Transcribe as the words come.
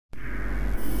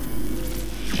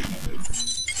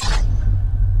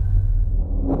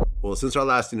Well, since our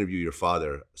last interview, your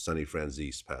father, Sonny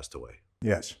Franzese, passed away.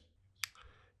 Yes.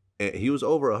 And he was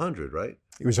over 100, right?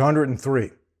 He was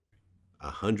 103.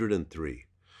 103.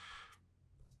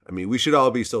 I mean, we should all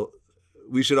be so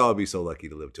lucky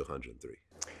to live to 103.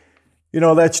 You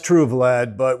know, that's true,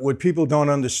 Vlad, but what people don't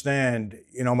understand,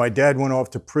 you know, my dad went off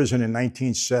to prison in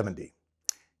 1970.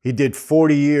 He did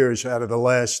 40 years out of the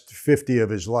last 50 of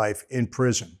his life in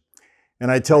prison.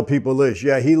 And I tell people this,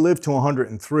 yeah, he lived to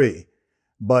 103,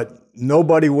 but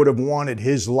nobody would have wanted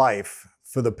his life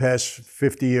for the past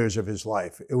 50 years of his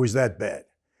life. It was that bad.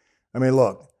 I mean,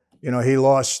 look, you know, he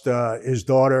lost his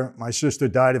daughter. My sister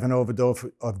died of an overdose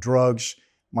of drugs.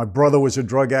 My brother was a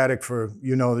drug addict for,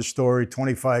 you know the story,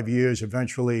 25 years,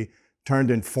 eventually turned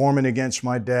informant against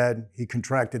my dad. He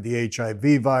contracted the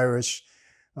HIV virus.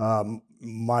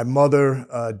 My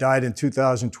mother died in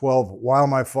 2012 while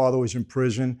my father was in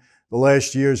prison. The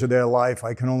last years of their life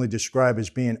I can only describe as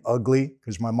being ugly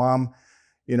because my mom,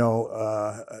 you know,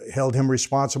 held him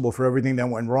responsible for everything that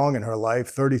went wrong in her life,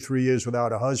 33 years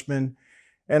without a husband.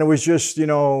 And it was just, you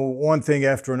know, one thing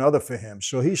after another for him.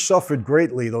 So he suffered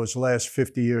greatly those last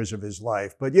 50 years of his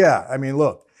life. But yeah, I mean,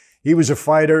 look, he was a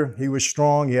fighter. He was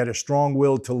strong. He had a strong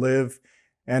will to live.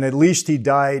 And at least he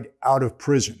died out of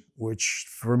prison, which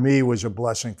for me was a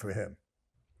blessing for him.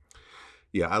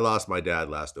 Yeah, I lost my dad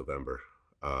last November,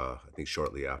 I think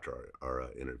shortly after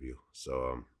our interview.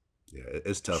 So, yeah,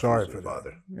 it's tough. Sorry for for your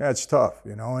father. that. Yeah, it's tough,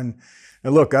 you know. And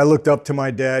look, I looked up to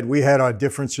my dad. We had our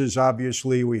differences,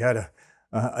 obviously. We had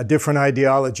a different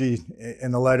ideology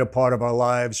in the later part of our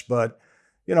lives, but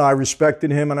you know, I respected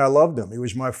him and I loved him. He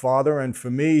was my father, and for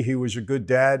me, he was a good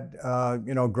dad.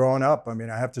 You know, growing up, I mean,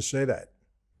 I have to say that.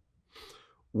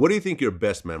 What do you think your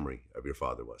best memory of your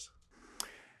father was?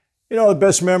 You know, the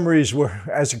best memories were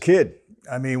as a kid.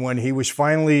 I mean, when he was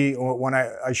finally, or when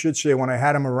I should say, when I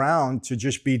had him around to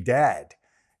just be dad.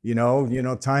 You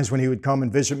know, times when he would come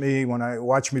and visit me, when I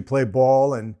watched me play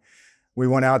ball, and we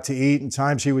went out to eat, and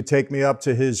times he would take me up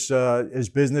to his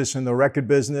business in the record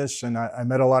business, and I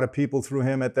met a lot of people through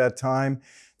him at that time.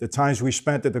 The times we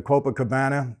spent at the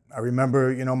Copacabana, I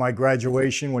remember, you know, my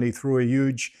graduation when he threw a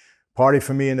huge party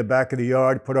for me in the back of the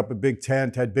yard, put up a big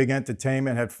tent, had big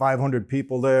entertainment, had 500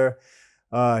 people there.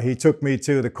 He took me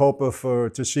to the Copa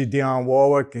to see Dionne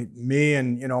Warwick. Me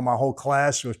and, you know, my whole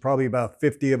class, it was probably about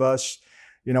 50 of us.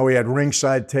 You know, we had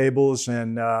ringside tables,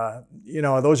 and, you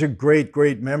know, those are great,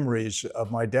 great memories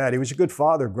of my dad. He was a good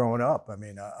father growing up. I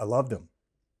mean, I loved him.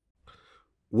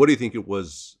 What do you think it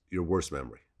was your worst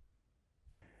memory?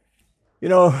 You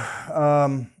know,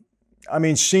 I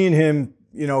mean, seeing him,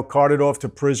 you know, carted off to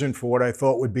prison for what I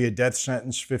thought would be a death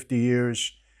sentence, 50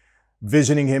 years,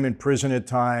 visiting him in prison at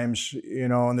times, you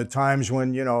know, and the times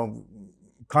when, you know,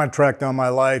 contract on my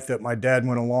life that my dad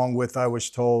went along with, I was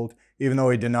told, even though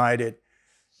he denied it.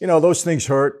 You know, those things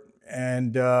hurt,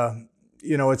 and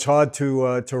you know, it's hard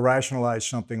to rationalize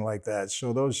something like that.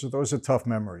 So those are tough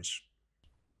memories.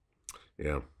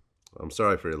 Yeah, I'm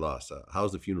sorry for your loss.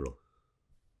 How's the funeral?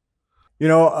 You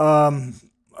know,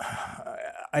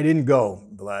 I didn't go,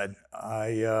 Vlad.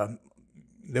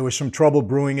 There was some trouble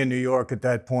brewing in New York at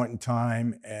that point in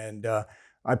time, and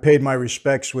I paid my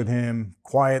respects with him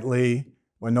quietly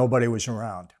when nobody was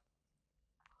around.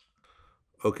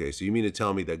 Okay, so you mean to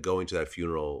tell me that going to that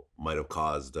funeral might have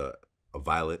caused a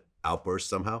violent outburst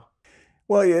somehow?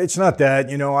 Well, yeah, it's not that.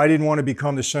 You know, I didn't want to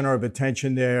become the center of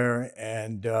attention there,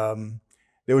 and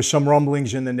there was some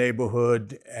rumblings in the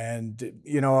neighborhood, and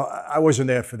you know, I wasn't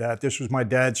there for that. This was my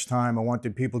dad's time. I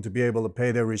wanted people to be able to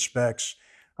pay their respects.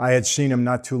 I had seen him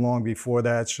not too long before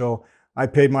that, so I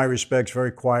paid my respects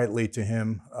very quietly to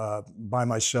him by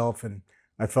myself, and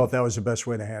I felt that was the best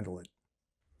way to handle it.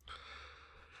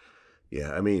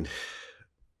 Yeah, I mean,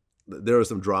 there was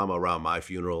some drama around my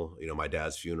funeral, you know, my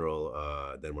dad's funeral.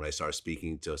 Then when I started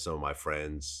speaking to some of my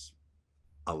friends,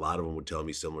 a lot of them would tell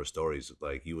me similar stories.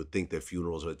 Like, you would think that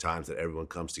funerals are the times that everyone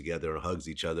comes together and hugs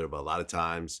each other, but a lot of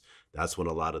times that's when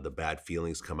a lot of the bad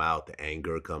feelings come out, the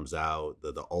anger comes out,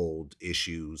 the old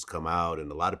issues come out, and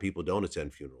a lot of people don't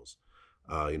attend funerals.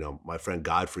 You know, my friend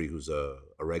Godfrey, who's a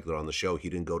regular on the show, he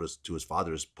didn't go to his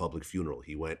father's public funeral.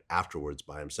 He went afterwards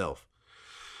by himself.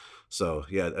 So,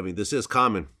 yeah, I mean, this is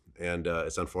common, and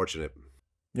it's unfortunate.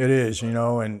 It is, you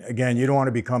know, and again, you don't want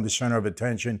to become the center of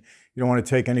attention. You don't want to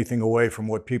take anything away from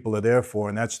what people are there for,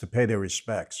 and that's to pay their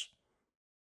respects.